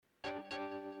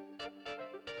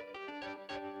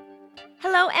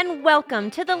Hello and welcome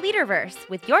to the Leaderverse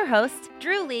with your hosts,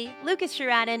 Dru Lee, Lucas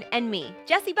Sherraden, and me,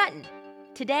 Jessie Button.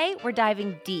 Today, we're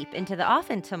diving deep into the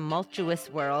often tumultuous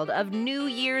world of New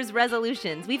Year's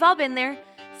resolutions. We've all been there,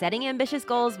 setting ambitious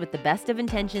goals with the best of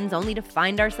intentions only to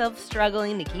find ourselves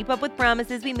struggling to keep up with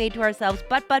promises we made to ourselves,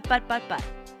 but.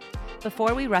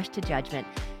 Before we rush to judgment,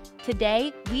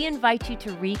 today, we invite you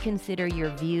to reconsider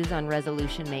your views on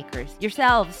resolution makers,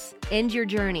 yourselves, and your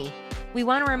journey. We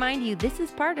want to remind you this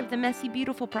is part of the messy,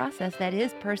 beautiful process that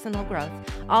is personal growth.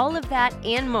 All of that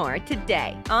and more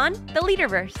today on the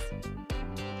Leaderverse.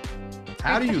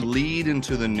 How do you lead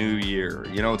into the new year?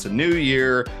 You know, it's a new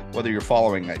year, whether you're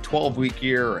following a 12-week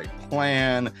year, a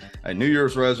plan, a New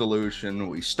Year's resolution,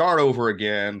 we start over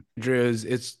again. Drew,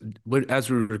 as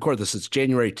we record this, it's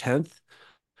January 10th.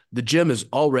 The gym is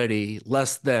already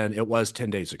less than it was 10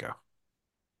 days ago.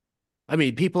 I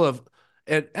mean, people have,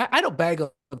 and I don't bag on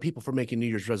people for making New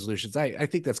Year's resolutions. I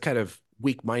think that's kind of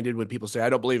weak-minded when people say, I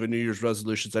don't believe in New Year's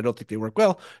resolutions. I don't think they work.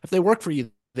 Well, if they work for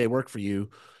you, they work for you.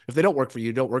 If they don't work for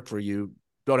you, don't work for you.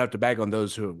 Don't have to bag on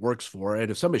those who it works for. And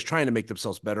if somebody's trying to make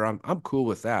themselves better, I'm cool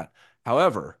with that.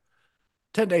 However,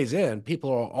 10 days in, people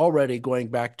are already going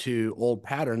back to old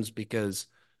patterns because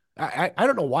I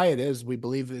don't know why it is we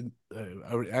believe in,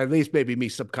 or at least maybe me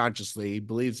subconsciously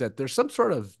believes that there's some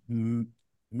sort of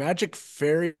magic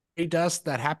fairy dust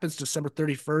that happens December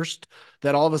 31st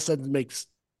that all of a sudden makes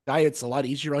diets a lot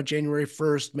easier on January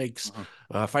 1st, makes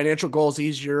financial goals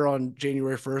easier on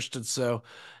January 1st. And so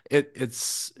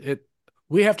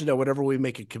we have to know whenever we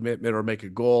make a commitment or make a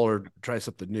goal or try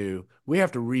something new, we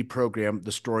have to reprogram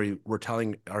the story we're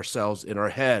telling ourselves in our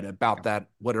head about that,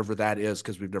 whatever that is,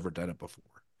 because we've never done it before.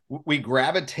 We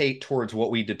gravitate towards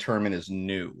what we determine is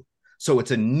new. So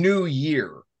it's a new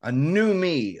year, a new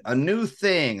me, a new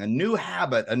thing, a new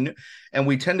habit, and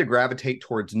we tend to gravitate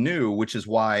towards new, which is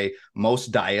why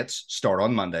most diets start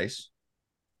on Mondays.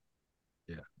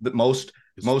 Yeah. But most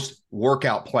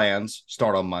workout plans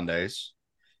start on Mondays.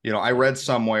 You know, I read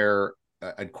somewhere,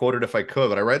 I'd quote it if I could,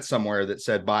 but I read somewhere that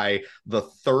said by the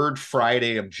third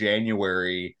Friday of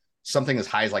January, something as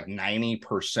high as like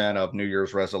 90% of New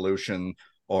Year's resolution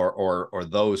or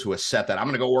those who have set that I'm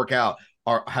going to go work out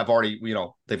have already, you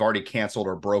know, they've already canceled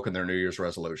or broken their New Year's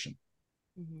resolution.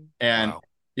 Mm-hmm. And, wow.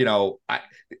 You know,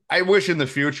 I wish in the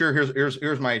future,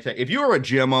 here's my take. If you are a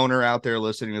gym owner out there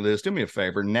listening to this, do me a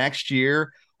favor. Next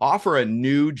year, offer a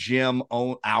new gym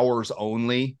hours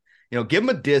only. You know, give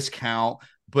them a discount,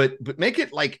 but make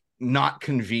it like not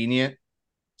convenient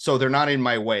so they're not in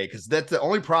my way. Because that's the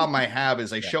only problem I have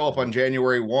is I show up on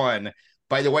January 1.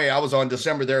 By the way, I was on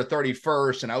December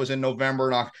 31st and I was in November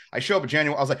and I show up in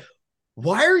January. I was like,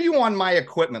 why are you on my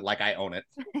equipment like I own it?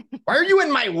 Why are you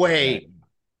in my way?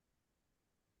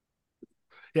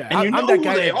 Yeah, and you know who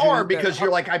they are because you're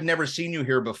like, I've never seen you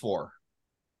here before.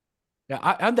 Yeah,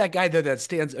 I'm that guy that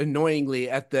stands annoyingly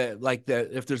at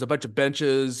if there's a bunch of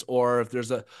benches or if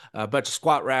there's a bunch of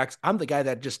squat racks, I'm the guy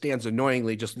that just stands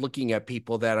annoyingly just looking at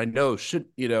people that I know should,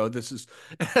 you know,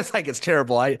 it's like, it's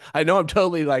terrible. I know I'm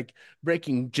totally like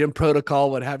breaking gym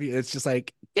protocol, what have you. It's just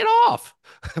like, get off.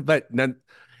 But then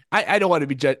I don't want to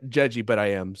be judgy, but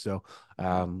I am. So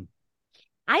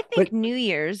I think New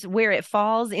Year's, where it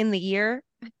falls in the year,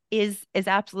 is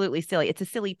absolutely silly. It's a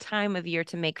silly time of year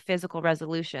to make physical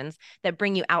resolutions that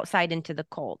bring you outside into the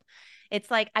cold. It's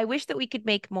like, I wish that we could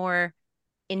make more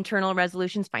internal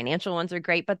resolutions. Financial ones are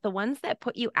great, but the ones that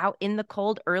put you out in the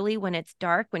cold early when it's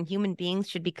dark, when human beings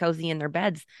should be cozy in their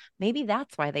beds, maybe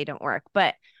that's why they don't work.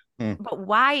 But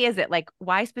why is it? Like,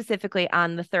 why specifically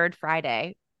on the third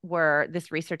Friday were this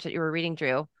research that you were reading,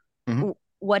 Drew? Mm-hmm.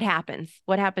 What happens?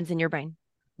 What happens in your brain?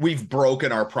 We've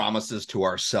broken our promises to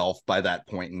ourselves by that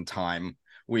point in time.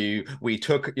 We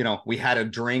took, you know, we had a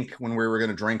drink when we were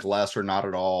going to drink less or not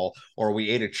at all, or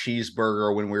we ate a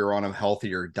cheeseburger when we were on a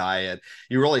healthier diet.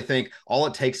 You really think all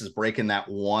it takes is breaking that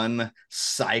one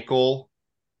cycle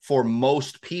for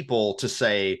most people to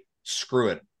say, screw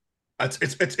it.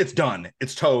 It's done.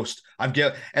 It's toast. And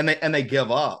they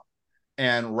give up.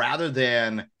 And rather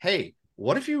than, hey,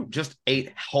 what if you just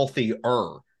ate healthier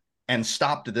and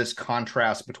stopped this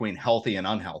contrast between healthy and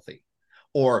unhealthy,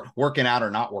 or working out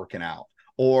or not working out,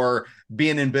 or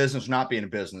being in business, not being in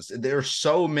business? There's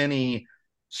so many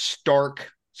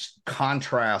stark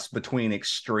contrasts between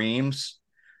extremes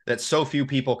that so few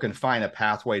people can find a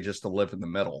pathway just to live in the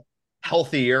middle.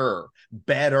 Healthier,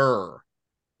 better.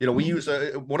 You know, we use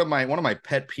one of my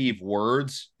pet peeve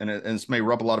words, and this may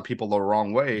rub a lot of people the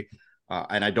wrong way,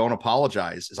 and I don't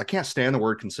apologize, is I can't stand the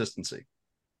word consistency.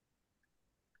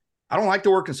 I don't like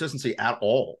the word consistency at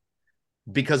all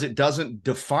because it doesn't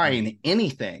define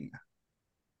anything.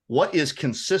 What is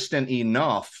consistent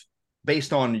enough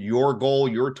based on your goal,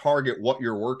 your target, what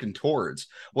you're working towards.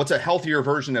 What's a healthier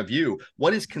version of you?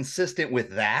 What is consistent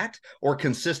with that or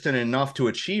consistent enough to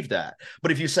achieve that?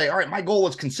 But if you say, all right, my goal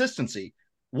is consistency,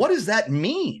 what does that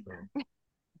mean?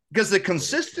 Because the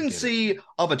consistency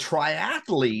of a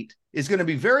triathlete is going to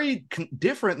be very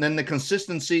different than the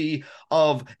consistency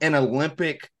of an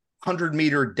Olympic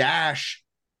 100-meter dash,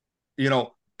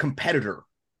 competitor.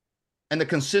 And the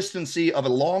consistency of a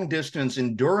long distance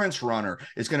endurance runner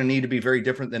is going to need to be very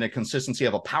different than a consistency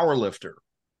of a power lifter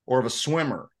or of a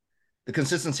swimmer. The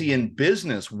consistency in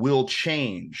business will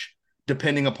change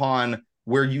depending upon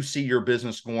where you see your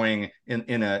business going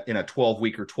in a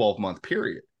 12-week or 12-month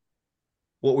period.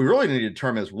 What we really need to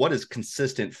determine is what is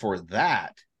consistent for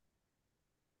that.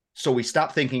 So we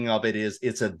stop thinking of it as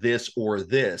it's a this or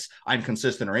this. I'm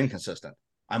consistent or inconsistent.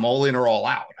 I'm all in or all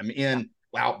out. I'm in,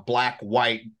 out, black,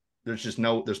 white. There's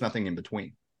nothing in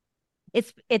between.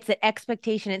 It's an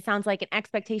expectation. It sounds like an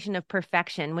expectation of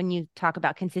perfection when you talk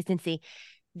about consistency.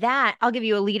 That, I'll give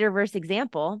you a leader-verse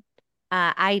example.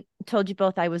 I told you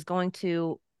both I was going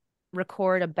to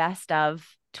record a best of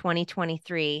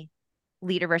 2023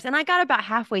 leaderverse, and I got about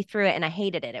halfway through it and I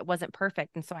hated it. It wasn't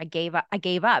perfect, and so I gave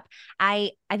up.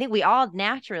 I think we all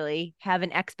naturally have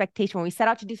an expectation when we set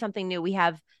out to do something new. We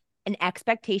have an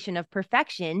expectation of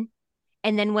perfection,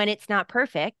 and then when it's not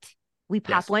perfect, we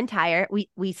pop one tire,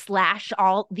 we slash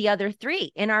all the other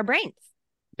three in our brains.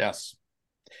 Yes.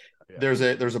 There's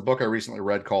a book I recently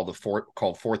read called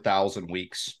 4,000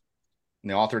 Weeks. And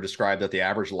the author described that the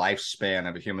average lifespan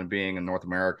of a human being in North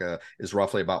America is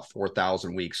roughly about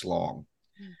 4,000 weeks long.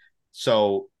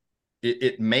 So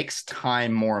it makes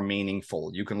time more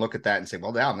meaningful. You can look at that and say,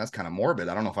 well, damn, that's kind of morbid.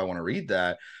 I don't know if I want to read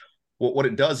that. What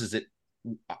it does is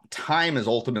time is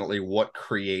ultimately what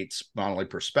creates not only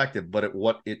perspective, but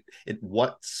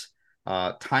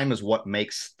time is what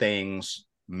makes things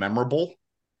memorable,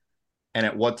 and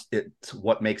it's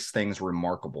what makes things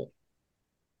remarkable.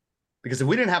 Because if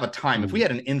we didn't have a time, if we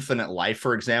had an infinite life,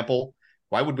 for example,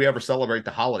 why would we ever celebrate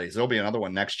the holidays? There'll be another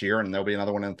one next year, and there'll be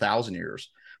another one in 1,000 years.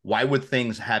 Why would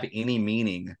things have any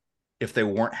meaning if they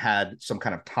weren't had some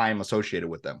kind of time associated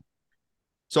with them?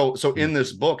 So in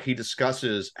this book, he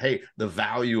discusses, hey, the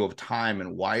value of time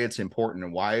and why it's important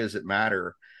and why does it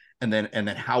matter, and then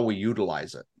how we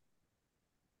utilize it.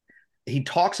 He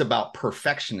talks about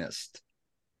perfectionists,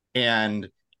 and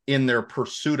in their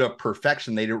pursuit of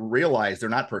perfection, they don't realize they're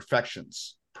not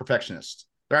perfectionists.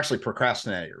 They're actually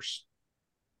procrastinators.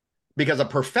 Because a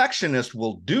perfectionist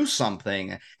will do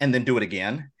something and then do it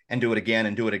again and do it again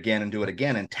and do it again and do it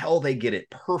again until they get it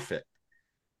perfect.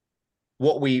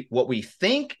 What we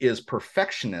think is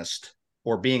perfectionist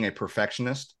or being a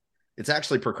perfectionist, it's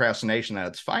actually procrastination at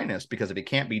its finest, because if it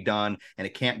can't be done and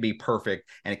it can't be perfect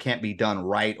and it can't be done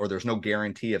right, or there's no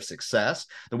guarantee of success,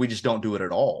 then we just don't do it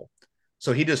at all.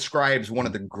 So he describes one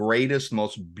of the greatest,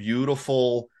 most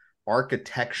beautiful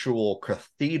architectural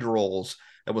cathedrals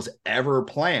that was ever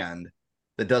planned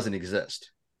that doesn't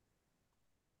exist.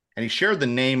 And he shared the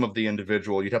name of the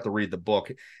individual. You'd have to read the book.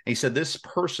 And he said this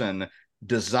person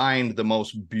designed the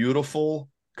most beautiful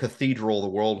cathedral the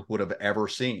world would have ever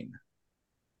seen.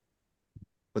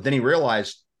 But then he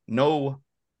realized no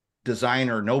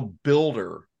designer, no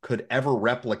builder could ever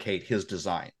replicate his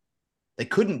design. They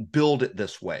couldn't build it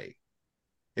this way.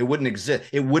 It wouldn't exist.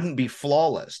 It wouldn't be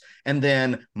flawless. And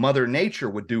then Mother Nature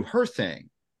would do her thing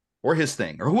or his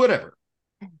thing or whatever.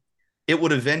 It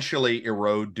would eventually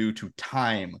erode due to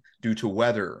time, due to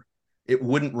weather. It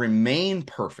wouldn't remain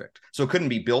perfect. So it couldn't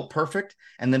be built perfect,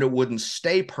 and then it wouldn't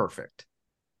stay perfect.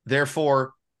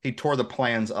 Therefore, he tore the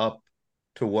plans up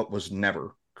to what was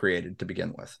never created to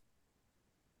begin with.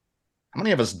 How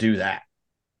many of us do that?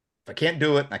 If I can't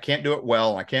do it, and I can't do it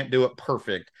well, and I can't do it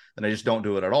perfect, then I just don't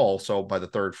do it at all. So by the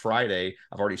third Friday,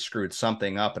 I've already screwed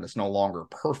something up and it's no longer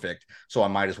perfect. So I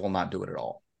might as well not do it at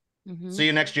all. Mm-hmm. See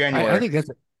you next January. I think that's,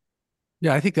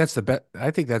 yeah, I think that's the best.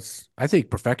 I think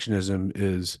perfectionism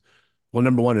is, well,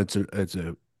 number one, it's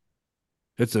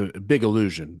a big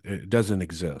illusion. It doesn't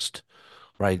exist,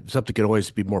 right? Something can always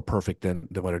be more perfect than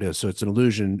what it is. So it's an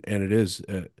illusion, and it is.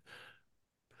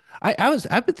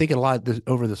 I've been thinking a lot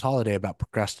over this holiday about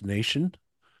procrastination,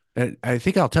 and I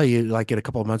think I'll tell you, like, in a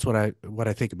couple of months what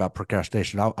I think about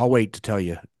procrastination. I'll wait to tell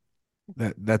you.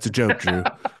 That's a joke, Drew.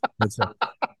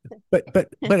 But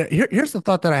here's the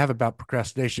thought that I have about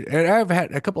procrastination, and I've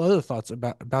had a couple other thoughts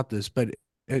about this. But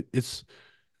it's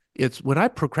when I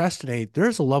procrastinate,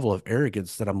 there's a level of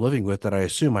arrogance that I'm living with that I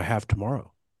assume I have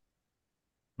tomorrow,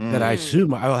 that I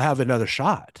assume I will have another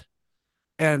shot,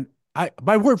 and I'm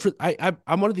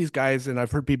one of these guys, and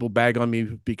I've heard people bag on me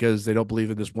because they don't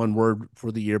believe in this one word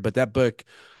for the year. But that book,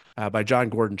 by John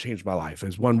Gordon changed my life.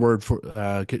 Is one word for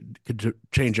could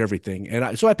change everything.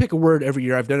 And so I pick a word every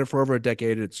year. I've done it for over a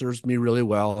decade. It serves me really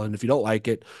well. And if you don't like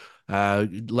it,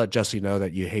 let Jesse know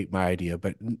that you hate my idea.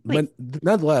 But Please.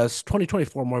 nonetheless,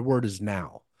 2024, my word is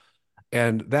now.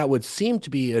 And that would seem to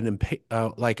be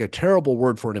like a terrible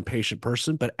word for an impatient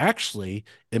person, but actually,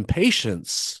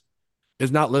 impatience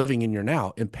is not living in your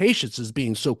now. Impatience is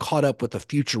being so caught up with the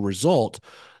future result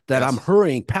that I'm Yes.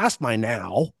 hurrying past my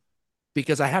now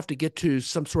because I have to get to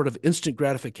some sort of instant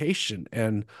gratification.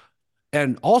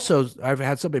 And also I've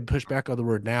had somebody push back on the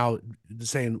word now,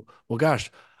 saying, well,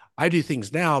 gosh, I do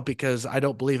things now because I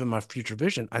don't believe in my future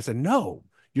vision. I said, no,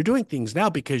 you're doing things now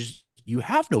because you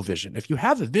have no vision. If you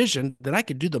have a vision, then I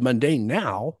could do the mundane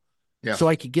now. So Yes.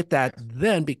 I could get that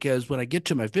then, because when I get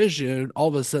to my vision, all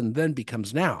of a sudden then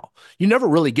becomes now. You never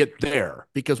really get there,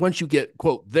 because once you get,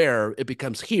 quote, there, it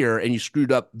becomes here, and you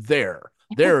screwed up there.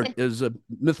 There is a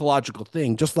mythological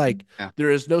thing, just like Yeah. there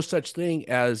is no such thing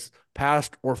as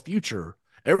past or future.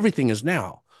 Everything is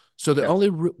now. So the Yes.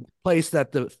 only place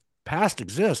that the past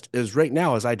exists is right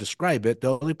now as I describe it.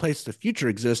 The only place the future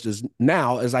exists is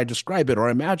now as I describe it or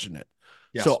imagine it.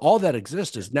 So Yes. all that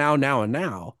exists is now, now, and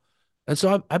now. And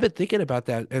so I've been thinking about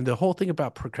that. And the whole thing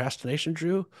about procrastination,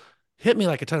 Drew, hit me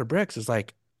like a ton of bricks. Is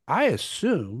like, I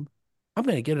assume I'm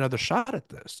going to get another shot at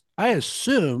this. I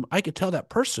assume I could tell that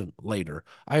person later.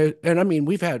 I mean,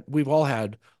 we've all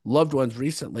had loved ones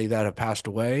recently that have passed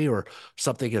away or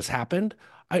something has happened.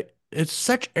 It's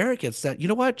such arrogance that, you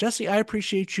know what, Jesse, I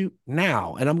appreciate you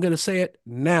now. And I'm going to say it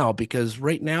now because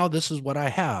right now, this is what I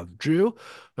have. Drew,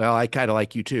 well, I kind of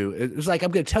like you too. It's like,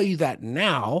 I'm going to tell you that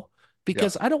now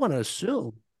because Yes. I don't want to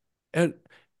assume. And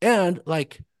and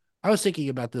like I was thinking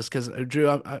about this because Drew,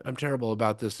 I'm terrible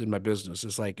about this in my business.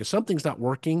 It's like if something's not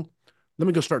working, let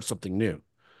me go start something new.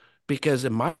 Because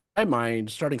in my mind,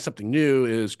 starting something new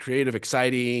is creative,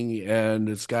 exciting, and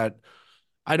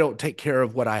I don't take care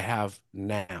of what I have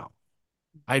now.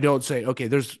 I don't say, okay,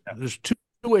 there's two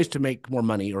ways to make more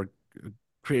money or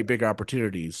create bigger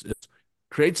opportunities. It's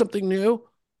create something new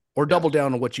or double Yes.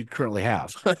 down on what you currently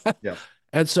have. Yes.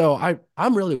 And so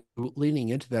I'm really leaning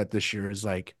into that this year, is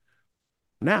like,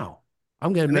 now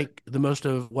I'm going to And make the most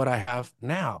of what I have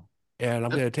now. And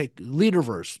I'm going to take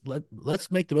leaderverse.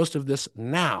 Let's make the most of this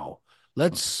now.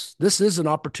 This is an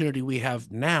opportunity we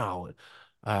have now.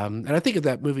 And I think of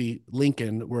that movie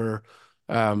Lincoln, where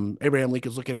Abraham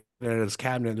Lincoln's looking at his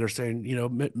cabinet. They're saying,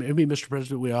 maybe, Mr.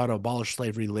 President, we ought to abolish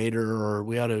slavery later, or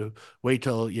we ought to wait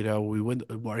till, we win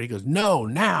the war. He goes, no,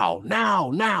 now,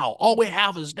 now, now. All we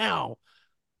have is now.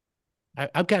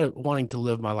 I'm kind of wanting to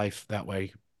live my life that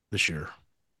way this year.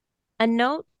 A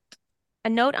note, a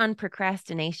note on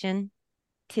procrastination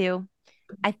too.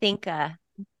 I think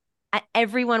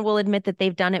everyone will admit that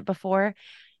they've done it before,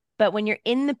 but when you're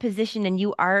in the position and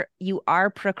you are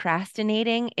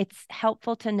procrastinating, it's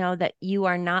helpful to know that you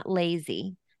are not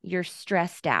lazy. You're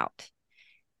stressed out.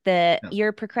 yes.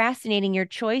 You're procrastinating. Your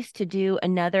choice to do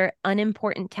another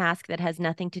unimportant task that has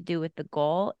nothing to do with the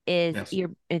goal is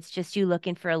Yes. it's just you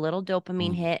looking for a little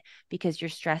dopamine hit because you're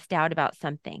stressed out about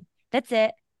something. That's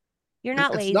it. You're And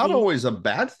not it's not lazy. always a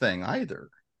bad thing either.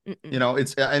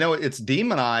 Mm-mm. I know it's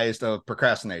demonized of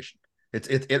procrastination. And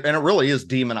it really is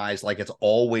demonized like it's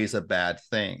always a bad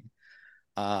thing.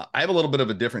 I have a little bit of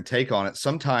a different take on it.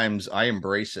 Sometimes I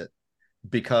embrace it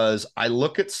because I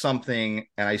look at something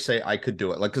and I say I could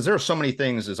do it. Like, because there are so many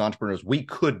things as entrepreneurs we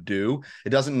could do. It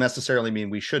doesn't necessarily mean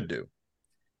we should do.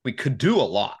 We could do a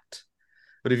lot.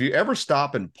 But if you ever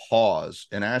stop and pause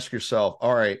and ask yourself,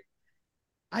 all right,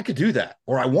 I could do that,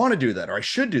 or I want to do that, or I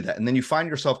should do that. And then you find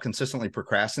yourself consistently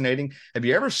procrastinating. Have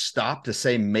you ever stopped to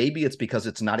say, maybe it's because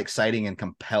it's not exciting and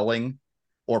compelling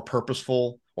or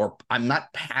purposeful, or I'm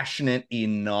not passionate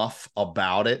enough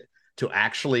about it to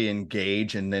actually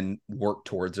engage and then work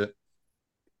towards it?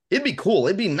 It'd be cool.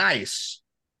 It'd be nice.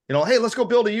 Hey, let's go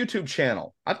build a YouTube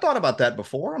channel. I've thought about that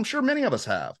before. I'm sure many of us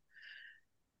have.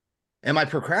 Am I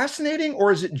procrastinating,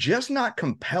 or is it just not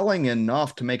compelling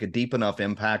enough to make a deep enough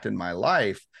impact in my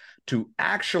life to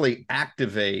actually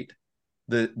activate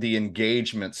the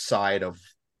engagement side of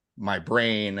my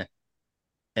brain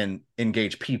and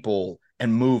engage people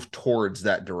and move towards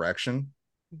that direction?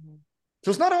 Mhm. So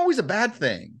it's not always a bad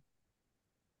thing,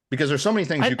 because there's so many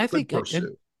things you I could think,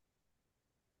 pursue.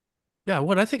 yeah,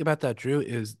 what I think about that, Drew,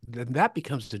 is that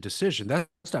becomes the decision.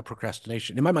 That's not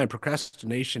procrastination. In my mind,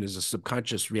 procrastination is a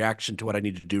subconscious reaction to what I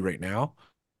need to do right now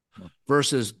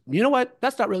versus, you know what,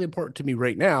 that's not really important to me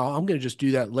right now. I'm going to just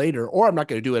do that later, or I'm not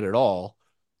going to do it at all.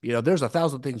 There's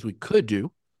 1,000 things we could do.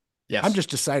 I'm Yes. just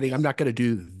deciding I'm not going to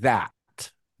do that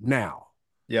now.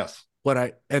 Yes.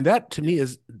 And that to me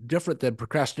is different than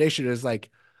procrastination. Is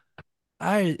like,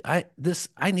 I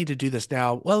need to do this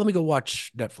now. Well, let me go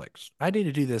watch Netflix. I need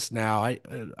to do this now.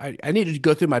 I need to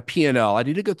go through my P&L. I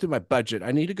need to go through my budget.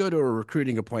 I need to go to a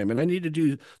recruiting appointment. I need to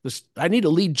do this. I need to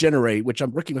lead generate, which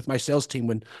I'm working with my sales team.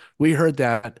 When we heard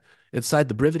that inside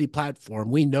the Brivity platform,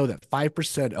 we know that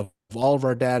 5% of all of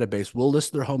our database will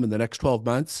list their home in the next 12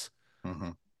 months.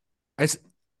 Mm-hmm.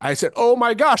 I said, oh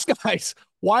my gosh, guys,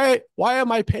 why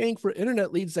am I paying for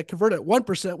internet leads that convert at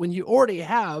 1% when you already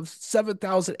have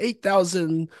 7,000,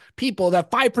 8,000 people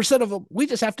that 5% of them, we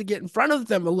just have to get in front of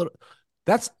them a little.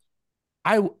 That's,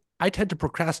 I tend to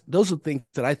procrastinate. Those are things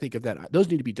that I think of that. Those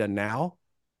need to be done now.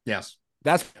 Yes.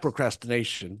 That's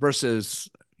procrastination versus,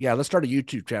 yeah, let's start a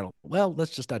YouTube channel. Well,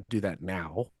 let's just not do that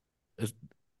now.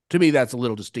 To me, that's a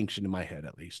little distinction in my head,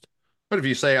 at least. But if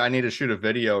you say, I need to shoot a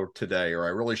video today, or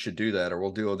I really should do that, or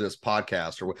we'll do this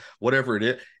podcast, or whatever it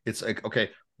is, it's like,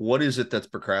 okay, what is it that's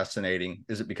procrastinating?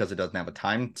 Is it because it doesn't have a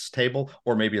timetable,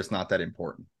 or maybe it's not that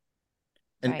important?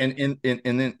 And Right.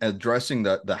 and then addressing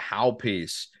the how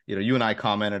piece, you and I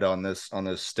commented on this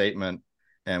statement,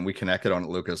 and we connected on it,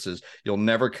 Lucas, is you'll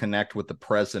never connect with the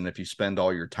present if you spend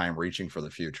all your time reaching for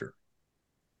the future.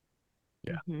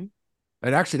 Yeah. Mm-hmm.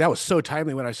 And actually, that was so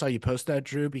timely when I saw you post that,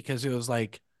 Drew, because it was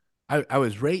like, I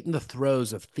was right in the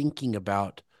throes of thinking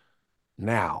about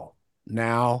now. And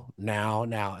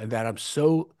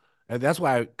that's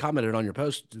why I commented on your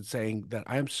post saying that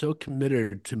I am so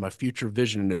committed to my future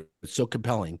vision. And it's so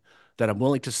compelling that I'm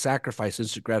willing to sacrifice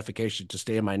instant gratification to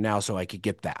stay in my now so I could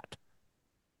get that.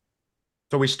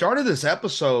 So we started this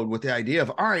episode with the idea of,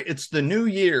 all right, it's the new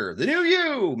year, the new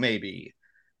you, maybe.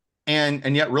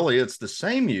 And yet really it's the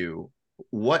same you.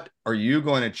 What are you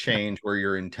going to change where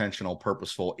you're intentional,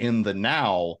 purposeful in the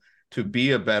now to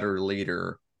be a better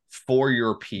leader for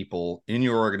your people, in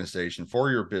your organization,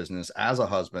 for your business, as a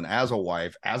husband, as a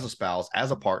wife, as a spouse, as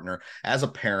a partner, as a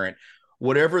parent,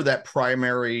 whatever that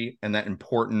primary and that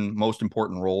important, most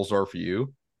important roles are for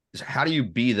you, is how do you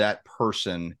be that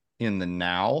person in the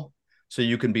now so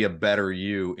you can be a better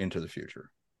you into the future?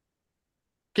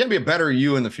 Can't be a better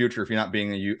you in the future if you're not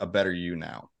being a better you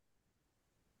now.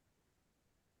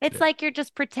 It's like you're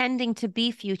just pretending to be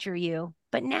future you,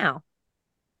 but now.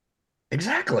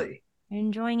 Exactly. You're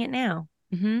enjoying it now.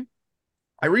 Mm-hmm.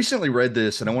 I recently read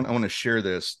this, and I want to share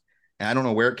this. And I don't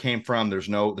know where it came from. There's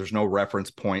no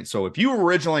reference point. So if you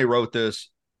originally wrote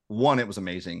this, one, it was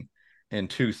amazing, and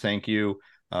two, thank you,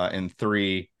 and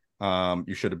three,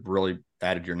 you should have really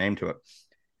added your name to it.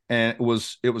 And it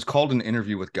was called An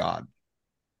Interview with God.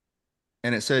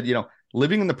 And it said,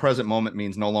 living in the present moment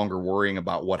means no longer worrying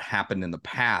about what happened in the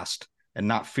past and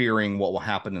not fearing what will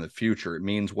happen in the future. It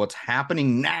means what's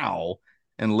happening now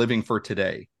and living for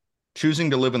today.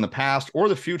 Choosing to live in the past or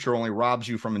the future only robs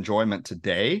you from enjoyment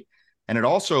today, and it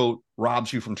also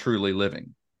robs you from truly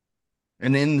living.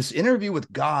 And in this interview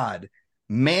with God,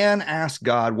 man asked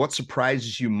God, what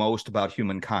surprises you most about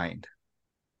humankind?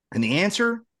 And the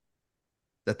answer,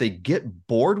 that they get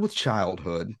bored with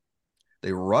childhood,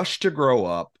 they rush to grow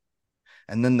up,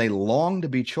 and then they long to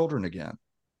be children again.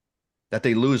 That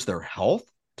they lose their health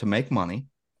to make money,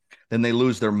 then they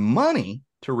lose their money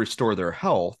to restore their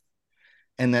health,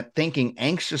 and that thinking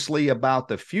anxiously about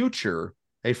the future,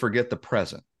 they forget the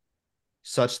present,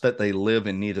 such that they live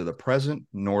in neither the present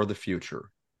nor the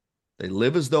future. They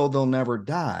live as though they'll never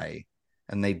die,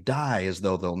 and they die as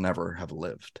though they'll never have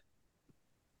lived.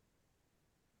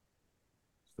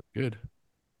 Good.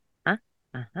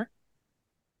 Uh-huh.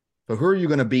 So who are you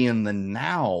going to be in the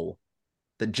now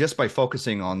that just by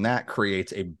focusing on that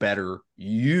creates a better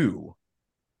you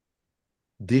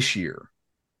this year?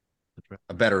 That's right.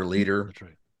 A better leader. That's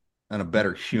right. And a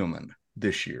better human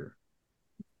this year.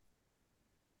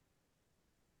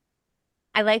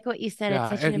 I like what you said. Yeah,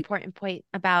 It's such an important point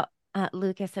about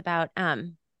Lucas, about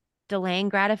delaying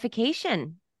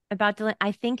gratification.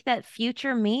 I think that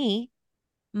future me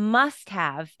must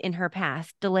have in her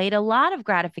past delayed a lot of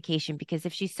gratification, because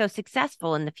if she's so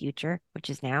successful in the future, which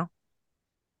is now,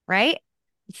 right?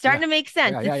 It's starting to make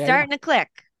sense. It's starting to click.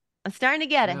 I'm starting to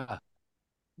get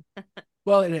it.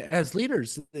 Well, and as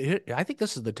leaders, I think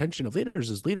this is the tension of leaders.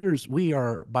 As leaders, we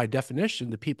are by definition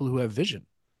the people who have vision.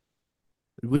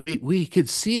 We could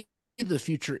see the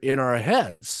future in our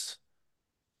heads.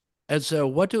 And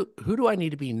so who do I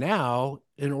need to be now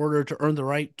in order to earn the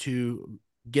right to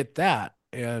get that?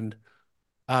 And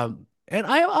I'm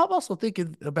also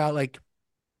thinking about, like,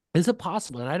 is it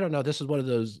possible? And I don't know, this is one of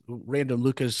those random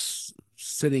Lucas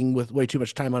sitting with way too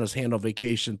much time on his hand on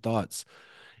vacation thoughts.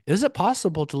 Is it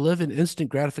possible to live in instant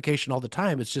gratification all the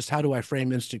time? It's just, how do I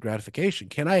frame instant gratification?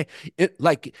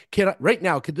 Right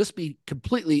now, could this be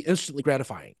completely instantly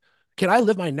gratifying? can I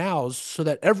live my nows so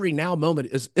that every now moment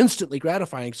is instantly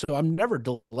gratifying? So I'm never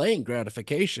delaying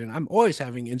gratification. I'm always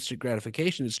having instant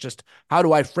gratification. It's just, how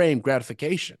do I frame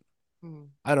gratification?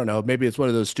 I don't know. Maybe it's one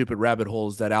of those stupid rabbit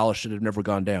holes that Alice should have never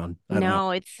gone down. I don't know.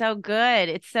 No, it's so good.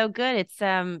 It's so good. It's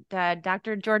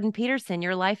Dr. Jordan Peterson.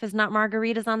 Your life is not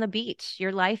margaritas on the beach.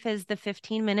 Your life is the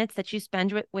 15 minutes that you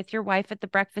spend with your wife at the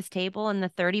breakfast table and the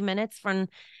 30 minutes when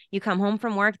you come home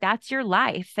from work. That's your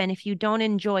life. And if you don't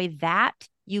enjoy that,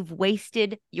 you've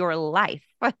wasted your life.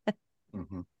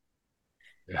 Mhm.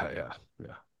 Yeah.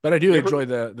 But I do You ever- enjoy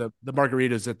the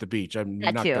margaritas at the beach. I'm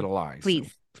That not too. gonna lie. Please,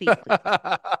 So. please,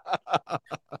 please.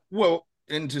 Well,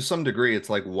 and to some degree, it's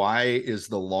like, why is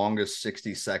the longest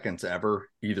 60 seconds ever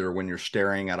either when you're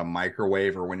staring at a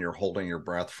microwave or when you're holding your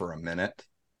breath for a minute?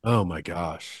 Oh my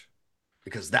gosh.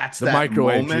 Because that's The that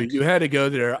microwave, Drew. moment. You had to go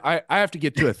there. I have to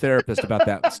get to a therapist about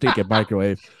that stinking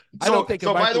microwave. I don't think a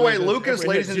So by the way, microwave has Lucas, ever hit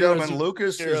ladies and gentlemen,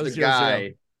 Lucas is the 0.0000.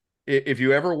 guy. If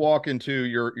you ever walk into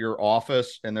your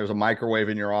office and there's a microwave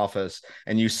in your office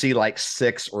and you see like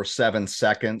 6 or 7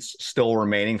 seconds still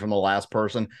remaining from the last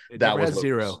person, It that never was has Lucas.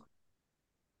 zero.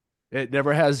 It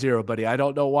never has zero, buddy. I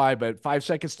don't know why, but 5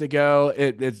 seconds to go.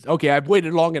 It's okay. I've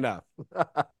waited long enough.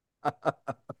 I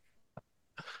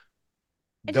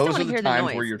just don't Those want are to the hear the times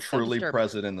where noise. you're It's so truly disturbing.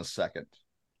 present in the second.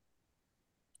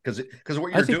 Because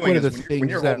what I you're think doing one of is the when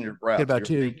you're things holding that your I think breath, about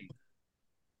you're too. thinking.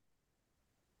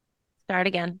 Start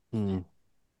again. Go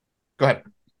ahead.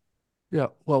 Yeah.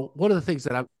 Well, one of the things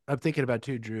that I'm thinking about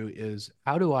too, Drew, is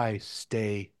how do I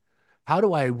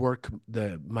work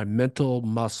my mental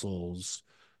muscles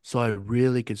so I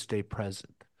really can stay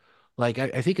present? Like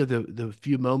I think of the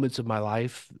few moments of my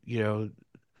life,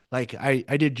 like I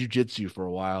did jujitsu for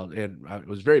a while and I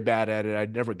was very bad at it. I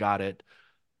never got it.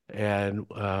 And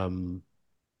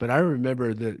but I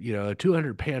remember that, a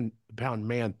 200-pound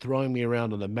man throwing me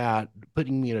around on the mat,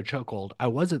 putting me in a chokehold. I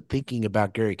wasn't thinking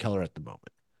about Gary Keller at the moment.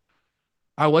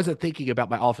 I wasn't thinking about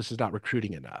my office is not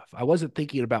recruiting enough. I wasn't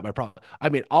thinking about my problem. I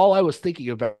mean, all I was thinking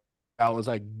about was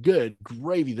like, good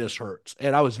gravy, this hurts.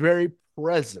 And I was very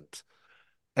present.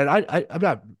 And I'm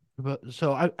not,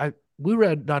 so we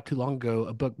read not too long ago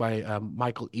a book by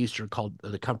Michael Easter called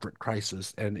The Comfort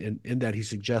Crisis. And in that he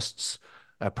suggests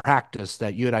a practice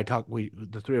that you and I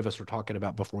the three of us were talking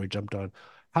about before we jumped on.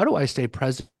 How do I stay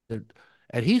present?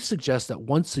 And he suggests that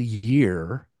once a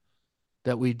year,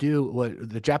 that we do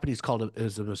what the Japanese call it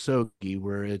is a misogi,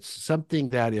 where it's something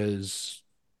that there's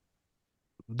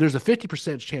a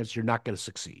 50% chance you're not going to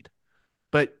succeed.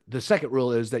 But the second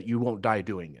rule is that you won't die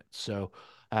doing it. So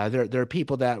there are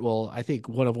people that will, I think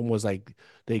one of them was like,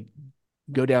 they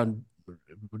go down,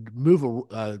 move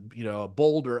a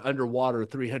boulder underwater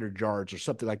 300 yards or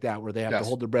something like that, where they have to Yes.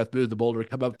 hold their breath, move the boulder,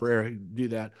 come up for air, do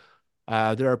that.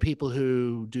 There are people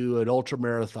who do an ultra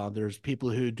marathon. There's people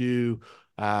who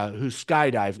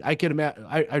skydive. I can imagine.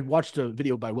 I watched a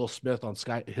video by Will Smith on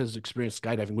his experience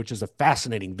skydiving, which is a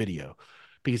fascinating video,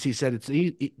 because he said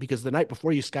because the night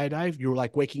before you skydive, you're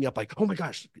like waking up like, oh my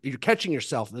gosh, you're catching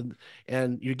yourself,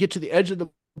 and you get to the edge of the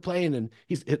plane, and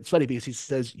it's funny because he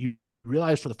says you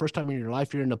realize for the first time in your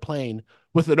life you're in a plane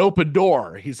with an open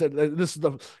door. He said this is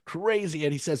the crazy,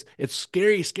 and he says it's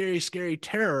scary, scary, scary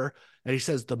terror. And he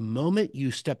says, the moment you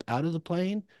step out of the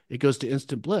plane, it goes to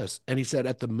instant bliss. And he said,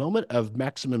 at the moment of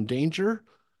maximum danger,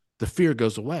 the fear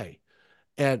goes away.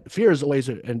 And fear is always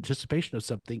an anticipation of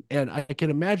something. And I can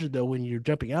imagine, though, when you're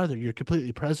jumping out of there, you're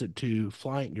completely present to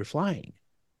flying. You're flying.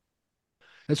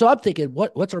 And so I'm thinking,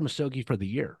 what's our misogi for the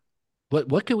year?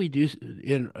 What can we do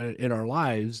in our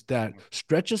lives that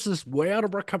stretches us way out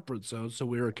of our comfort zone so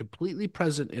we're completely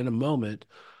present in a moment?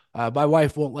 My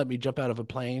wife won't let me jump out of a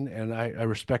plane, and I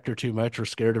respect her too much or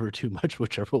scared of her too much,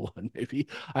 whichever one. Maybe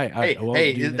I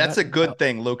won't do That's that. a good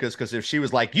thing, Lucas, because if she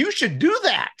was like, you should do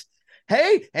that.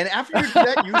 Hey, and after you do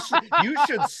that, you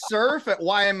should surf at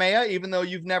Waimea, even though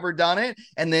you've never done it,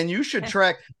 and then you should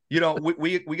trek.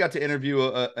 We got to interview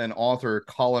an author,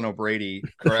 Colin O'Brady,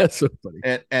 correct? That's so funny.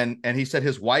 And he said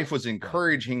his wife was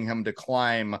encouraging him to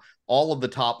climb all of the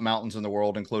top mountains in the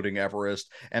world, including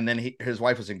Everest, and then his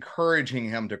wife was encouraging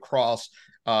him to cross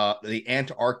the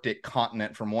Antarctic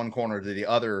continent from one corner to the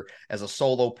other as a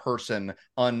solo person,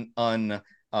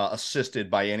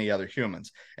 assisted by any other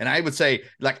humans. And I would say,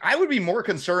 like, I would be more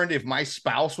concerned if my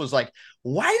spouse was like,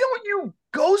 why don't you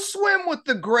go swim with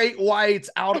the great whites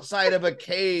outside of a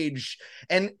cage?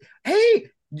 And hey,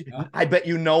 I bet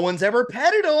you no one's ever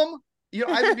petted them.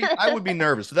 I would be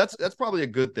nervous. So that's probably a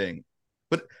good thing.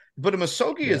 But a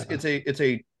misogi it's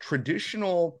a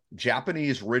traditional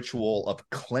Japanese ritual of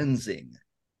cleansing.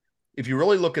 if you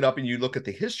really look it up and you look at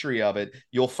the history of it,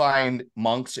 you'll find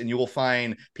monks and you will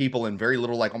find people in very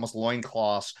little, like almost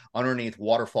loincloths underneath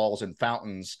waterfalls and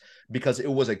fountains, because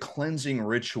it was a cleansing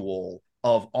ritual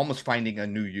of almost finding a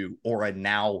new you or a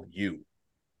now you.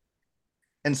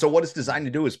 And so what it's designed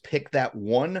to do is pick that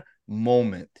one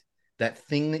moment, that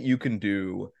thing that you can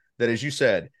do that, as you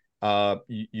said,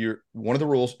 you're one of the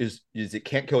rules is it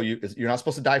can't kill you. You're not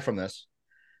supposed to die from this,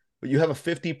 but you have a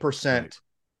 50%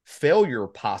 failure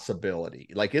possibility.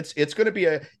 Like it's going to be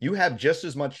you have just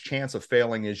as much chance of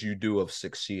failing as you do of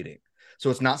succeeding.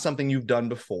 So it's not something you've done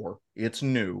before. It's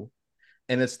new.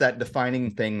 And it's that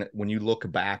defining thing that when you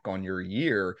look back on your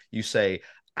year, you say,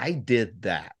 I did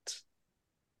that.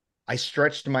 I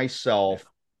stretched myself.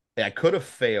 I could have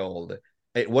failed.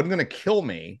 It wasn't going to kill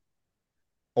me,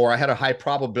 or I had a high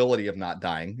probability of not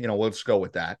dying. Let's go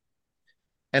with that.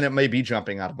 And it may be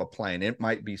jumping out of a plane. It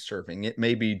might be surfing. It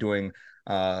may be doing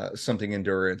something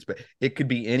endurance, but it could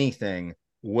be anything.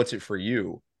 What's it for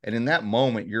you? And in that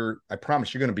moment, I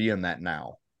promise you're going to be in that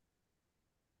now.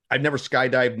 I've never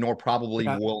skydived, nor probably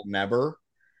will never.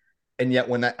 And yet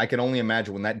I can only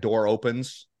imagine when that door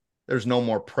opens, there's no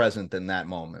more present than that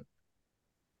moment.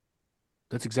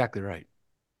 That's exactly right.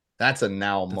 That's a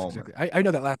now moment. Exactly. I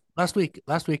know that last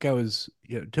week I was,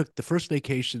 took the first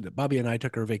vacation that Bobby and I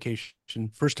took our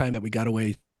vacation, first time that we got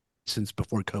away since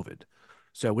before COVID.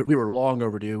 So we were long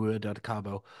overdue. We went down to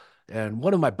Cabo. And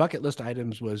one of my bucket list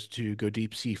items was to go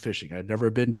deep sea fishing. I'd never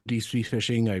been deep sea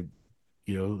fishing. I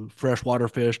freshwater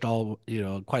fished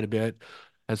quite a bit.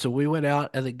 And so we went out,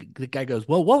 and the guy goes,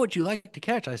 well, what would you like to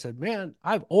catch? I said, man,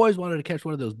 I've always wanted to catch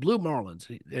one of those blue marlins.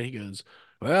 And he goes,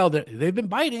 well, they've been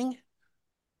biting.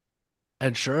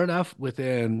 And sure enough,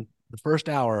 within the first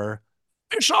hour,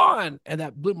 fish on! And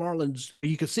that blue marlins,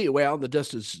 you can see it way out in the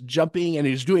distance, jumping, and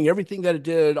he's doing everything that it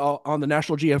did on the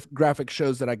National Geographic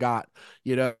shows that I got,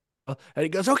 And he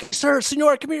goes, okay, sir,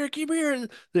 senor, come here.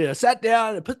 And sat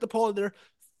down and put the pole in there.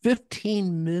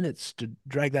 15 minutes to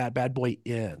drag that bad boy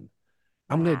in.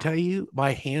 I'm going to tell you,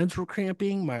 my hands were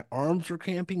cramping, my arms were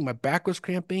cramping, my back was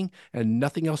cramping, and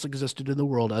nothing else existed in the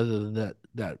world other than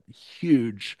that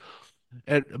huge.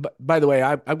 And by the way,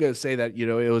 I'm going to say that,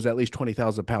 it was at least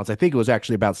 20,000 pounds. I think it was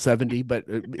actually about 70, but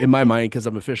in my mind, because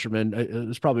I'm a fisherman, it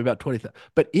was probably about 20,000.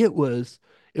 But it was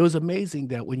amazing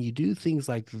that when you do things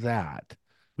like that,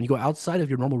 when you go outside of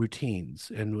your normal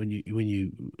routines, and when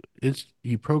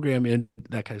you program in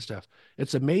that kind of stuff,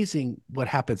 it's amazing what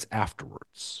happens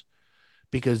afterwards.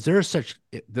 Because this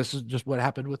is just what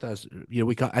happened with us.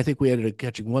 I think we ended up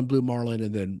catching one blue marlin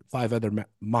and then 5 other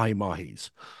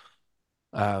mahi-mahis,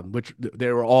 which they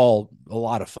were all a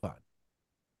lot of fun.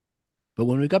 But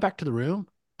when we got back to the room,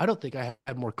 I don't think I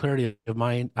had more clarity of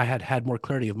mind. I had more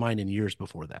clarity of mind in years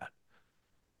before that.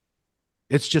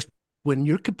 It's just when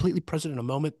you're completely present in a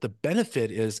moment, the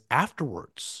benefit is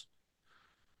afterwards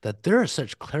that there is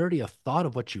such clarity of thought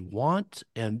of what you want.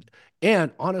 And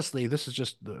honestly, this is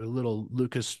just a little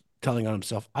Lucas telling on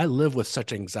himself. I live with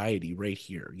such anxiety right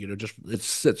here. Just it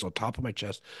sits on top of my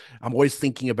chest. I'm always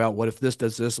thinking about what if this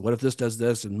does this, what if this does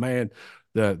this, and man,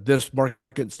 this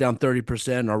market's down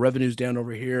 30%, and our revenue's down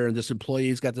over here, and this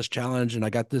employee's got this challenge, and I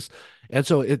got this. And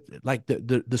so it like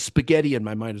the spaghetti in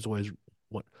my mind is always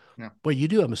what. Yeah. Boy, you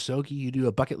do a Misogi, you do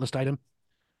a bucket list item,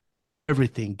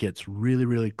 everything gets really,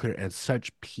 really clear, and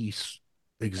such peace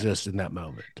exists in that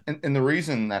moment. And the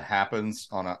reason that happens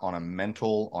on a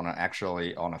mental, on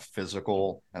a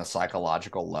physical and a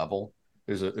psychological level,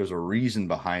 there's a reason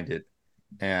behind it.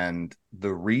 And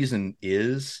the reason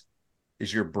is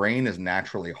your brain is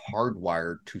naturally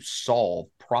hardwired to solve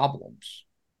problems.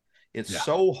 It's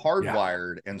so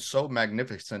hardwired and so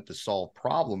magnificent to solve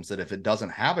problems that if it doesn't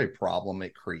have a problem,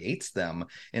 it creates them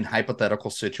in hypothetical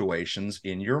situations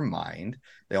in your mind.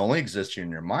 They only exist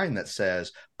in your mind that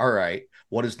says, all right,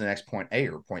 what is the next point A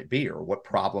or point B, or what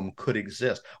problem could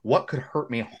exist? What could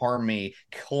hurt me, harm me,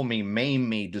 kill me, maim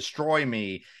me, destroy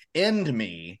me, end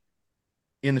me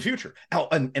in the future? Oh,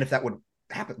 and if that would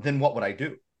happen, then what would I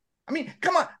do? I mean,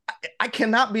 come on. I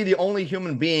cannot be the only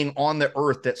human being on the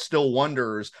earth that still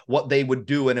wonders what they would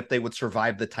do and if they would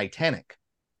survive the Titanic.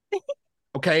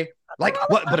 Okay? Like,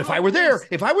 what? But if I were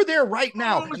there right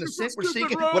now and the sink were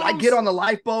sinking, would I get on the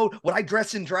lifeboat? Would I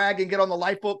dress in drag and get on the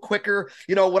lifeboat quicker?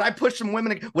 Would I push some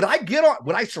women? Would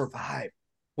I survive?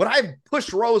 Would I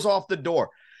push Rose off the door?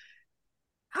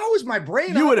 How is my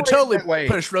brain? You would have totally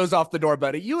pushed Rose off the door,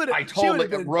 buddy. You would have. I totally.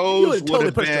 Rose would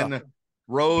have been.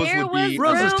 Rose there would was be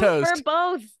room toast for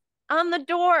both on the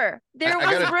door. There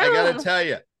was room. I gotta tell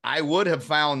you, I would have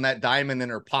found that diamond in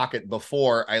her pocket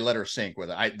before I let her sink with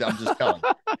it. I'm just telling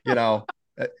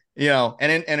you,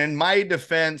 and in my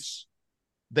defense,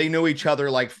 they knew each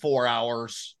other like 4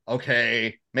 hours.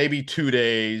 Okay, maybe 2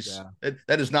 days. Yeah.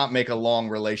 That does not make a long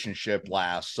relationship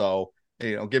last. So,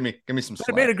 give me some But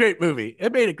it made slack. a great movie.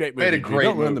 It made a great movie. Made a Drew. great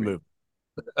Don't ruin the movie. movie.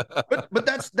 But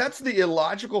that's the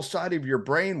illogical side of your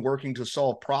brain working to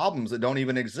solve problems that don't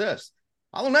even exist.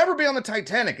 I'll never be on the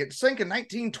Titanic. It sank in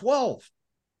 1912.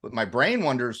 But my brain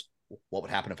wonders, what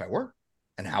would happen if I were?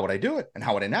 And how would I do it? And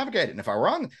how would I navigate it? And if I were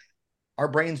on, our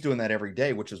brain's doing that every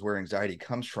day, which is where anxiety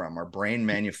comes from. Our brain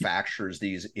manufactures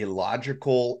these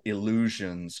illogical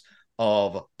illusions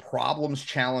of problems,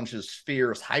 challenges,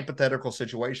 fears, hypothetical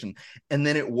situations, and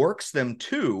then it works them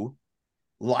to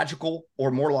logical or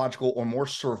more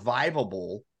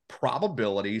survivable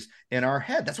probabilities in our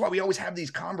head. That's why we always have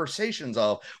these conversations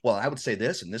of, well, I would say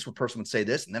this, and this person would say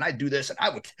this, and then I'd do this, and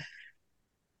I would.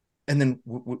 And then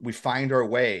we find our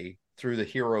way through the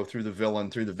hero, through the villain,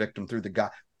 through the victim, through the guy,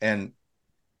 and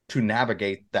to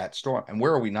navigate that storm. And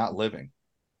where are we not living?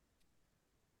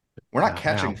 We're not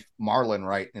catching marlin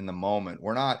right in the moment.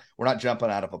 We're not jumping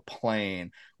out of a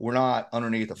plane. We're not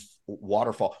underneath a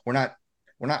waterfall. We're not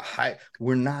high.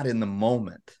 We're not in the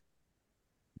moment.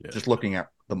 Yeah. Just looking at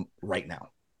them right now.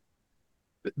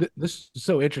 This is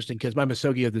so interesting because my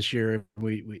Masogio this year,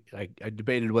 I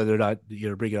debated whether or not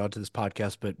bring it onto this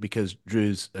podcast, but because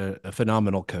Drew's a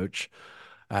phenomenal coach,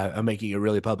 I'm making it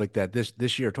really public that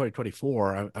this year,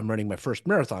 2024, I'm running my first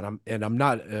marathon. I'm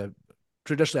not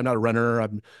traditionally I'm not a runner.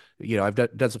 I've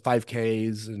done some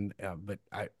 5Ks but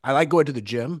I like going to the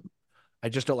gym. I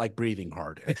just don't like breathing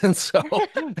hard. And so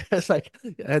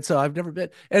I've never been.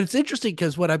 And it's interesting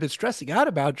because what I've been stressing out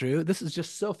about, Drew, this is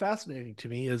just so fascinating to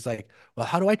me, is like, well,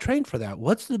 how do I train for that?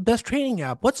 What's the best training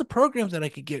app? What's the programs that I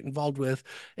could get involved with?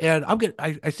 And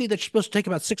I see that you're supposed to take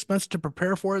about 6 months to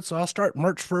prepare for it. So I'll start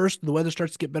March 1st. The weather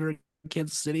starts to get better in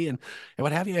Kansas City and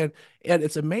what have you. And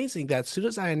it's amazing that as soon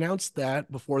as I announced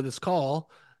that before this call,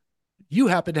 you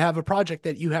happen to have a project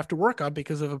that you have to work on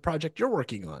because of a project you're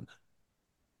working on.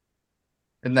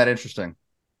 Isn't that interesting?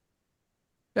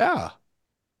 Yeah.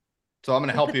 So I'm going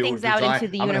to help you design. I'm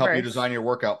going to help you design your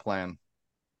workout plan.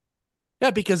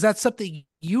 Yeah, because that's something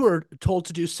you were told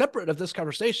to do separate of this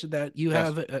conversation, that you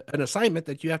have an assignment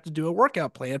that you have to do a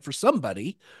workout plan for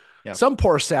somebody, some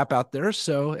poor sap out there.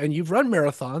 So, and you've run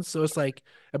marathons. So it's like,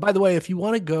 and by the way, if you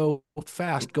want to go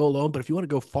fast, go alone. But if you want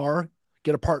to go far,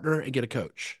 get a partner and get a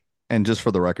coach. And just for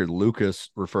the record,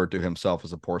 Lucas referred to himself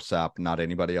as a poor sap, not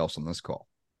anybody else on this call.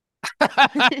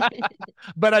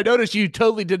 But I noticed you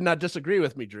totally did not disagree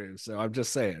with me, Drew. So I'm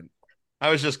just saying.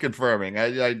 I was just confirming.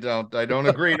 I don't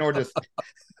agree nor just.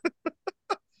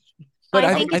 But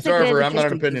I think I'm an observer. I'm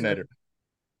not an opinionator.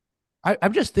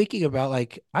 I'm just thinking about,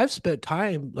 like, I've spent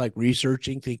time like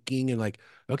researching, thinking, and like,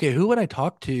 okay, who would I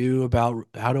talk to about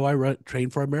how do I train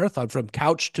for a marathon, from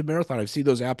couch to marathon? I see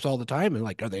those apps all the time, and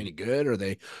like, are they any good? Are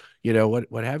they,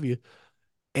 what have you?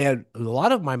 And a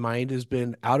lot of my mind has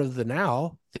been out of the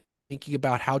now, thinking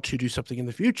about how to do something in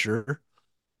the future.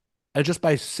 And just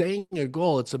by saying a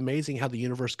goal, it's amazing how the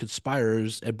universe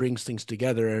conspires and brings things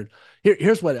together. And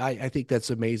here's what I think that's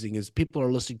amazing is people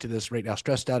are listening to this right now,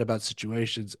 stressed out about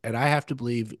situations. And I have to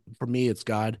believe, for me, it's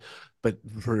God, but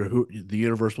for the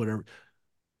universe, whatever,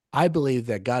 I believe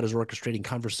that God is orchestrating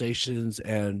conversations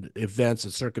and events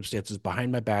and circumstances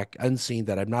behind my back, unseen,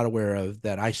 that I'm not aware of,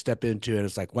 that I step into. And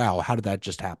it's like, wow, how did that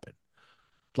just happen?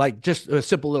 Like, just a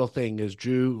simple little thing is,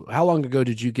 Drew, how long ago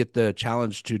did you get the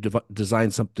challenge to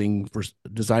design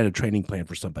a training plan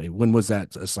for somebody? When was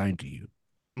that assigned to you?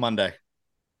 Monday.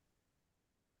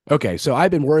 Okay. So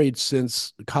I've been worried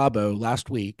since Cabo last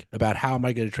week about how am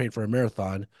I going to train for a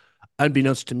marathon.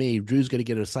 Unbeknownst to me, Drew's going to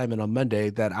get an assignment on Monday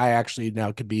that I actually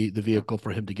now could be the vehicle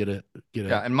for him to get a.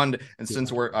 And Monday. And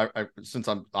since we're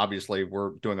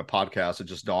doing a podcast, it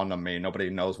just dawned on me. Nobody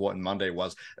knows what Monday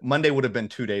was. Monday would have been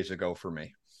 2 days ago for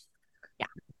me.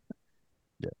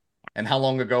 Yeah. And how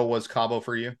long ago was Cabo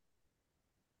for you?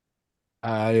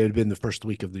 It had been the first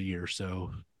week of the year,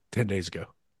 so 10 days ago.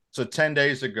 So 10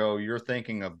 days ago, you're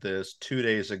thinking of this. 2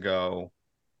 days ago,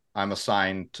 I'm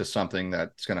assigned to something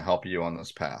that's going to help you on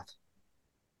this path.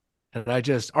 And I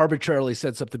just arbitrarily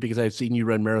said something because I've seen you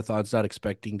run marathons, not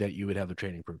expecting that you would have a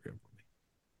training program for me.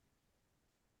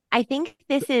 I think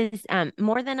this is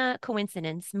more than a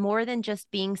coincidence, more than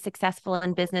just being successful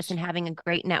in business and having a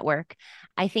great network.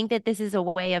 I think that this is a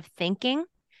way of thinking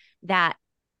that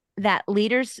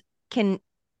leaders can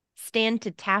stand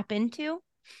to tap into.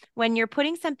 When you're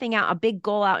putting something out, a big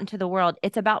goal out into the world,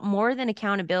 it's about more than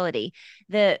accountability.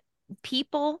 The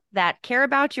people that care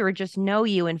about you or just know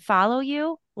you and follow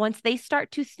you, once they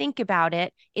start to think about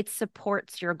it, it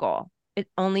supports your goal. It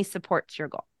only supports your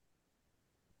goal.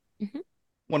 Mm-hmm.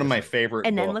 One of my favorite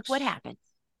and books. then look what happens.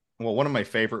 Well, one of my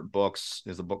favorite books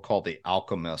is a book called The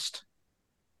Alchemist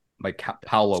by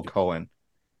Paulo Cohen.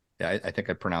 Yeah, I think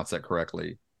I pronounced that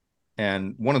correctly.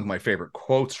 And one of my favorite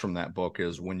quotes from that book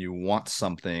is, when you want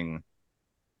something,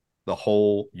 the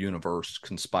whole universe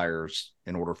conspires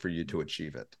in order for you to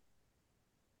achieve it.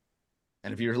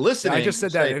 And if you're listening, I just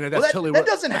said that, say, and well, that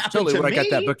doesn't happen totally to where me. I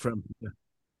got that book from.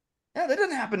 Yeah, that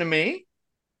doesn't happen to me.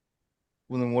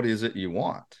 Well, then what is it you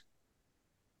want?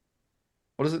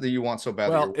 What is it that you want so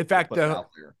bad that you're in fact, put it out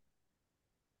there?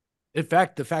 In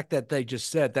fact, the fact that they just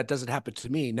said that doesn't happen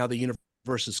to me, now the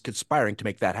universe is conspiring to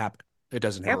make that happen. It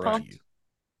doesn't happen Careful. to you.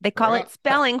 They call it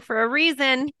spelling for a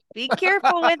reason. Be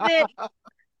careful with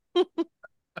it.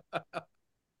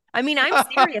 I mean, I'm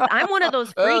serious. I'm one of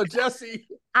those freaks. Oh, Jessie.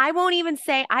 I won't even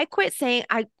say, I quit saying,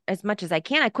 as much as I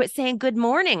can, I quit saying good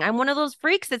morning. I'm one of those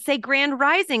freaks that say grand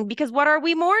rising, because what are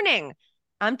we mourning?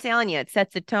 I'm telling you, it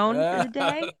sets a tone for the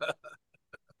day.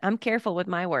 I'm careful with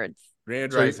my words.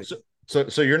 Grand rising.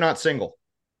 So you're not single?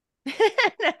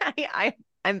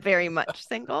 I'm very much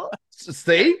single.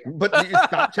 See? But you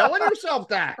stop telling yourself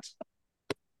that.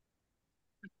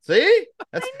 See?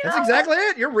 That's exactly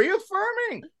it. You're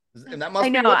reaffirming. And that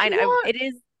must be what you want.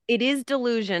 It is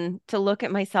delusion to look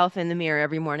at myself in the mirror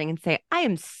every morning and say, I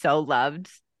am so loved.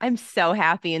 I'm so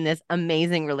happy in this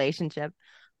amazing relationship.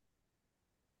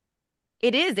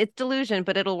 It's delusion,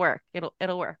 but it'll work.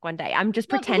 It'll work one day. I'm just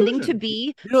pretending delusion. to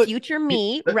be future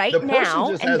me the now,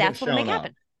 and that's what'll make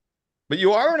happen. But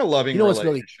you are in a loving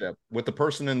relationship with the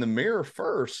person in the mirror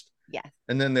first. Yes.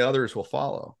 And then the others will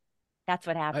follow. That's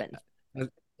what happens.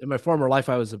 In my former life,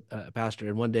 I was a pastor,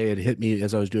 and one day it hit me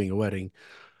as I was doing a wedding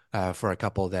for a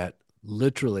couple that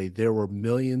literally there were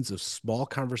millions of small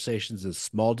conversations and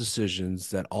small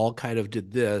decisions that all kind of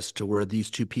did this to where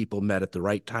these two people met at the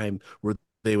right time where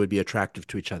they would be attractive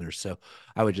to each other. So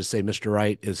I would just say Mr.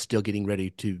 Wright is still getting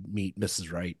ready to meet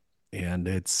Mrs. Wright. And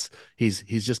he's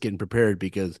just getting prepared,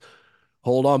 because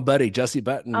hold on, buddy, Jessie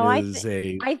Button I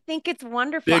think it's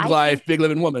wonderful. Big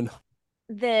living woman.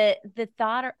 The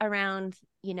thought around,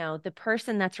 the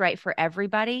person that's right for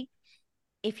everybody,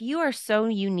 if you are so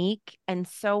unique and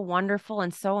so wonderful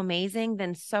and so amazing,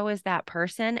 then so is that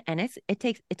person. And it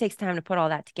takes time to put all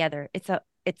that together. It's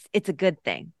a good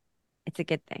thing. It's a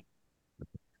good thing.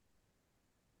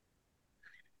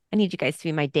 I need you guys to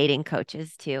be my dating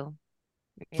coaches too.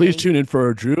 Please tune in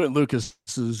for Drew and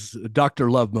Lucas's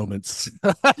Dr. Love moments.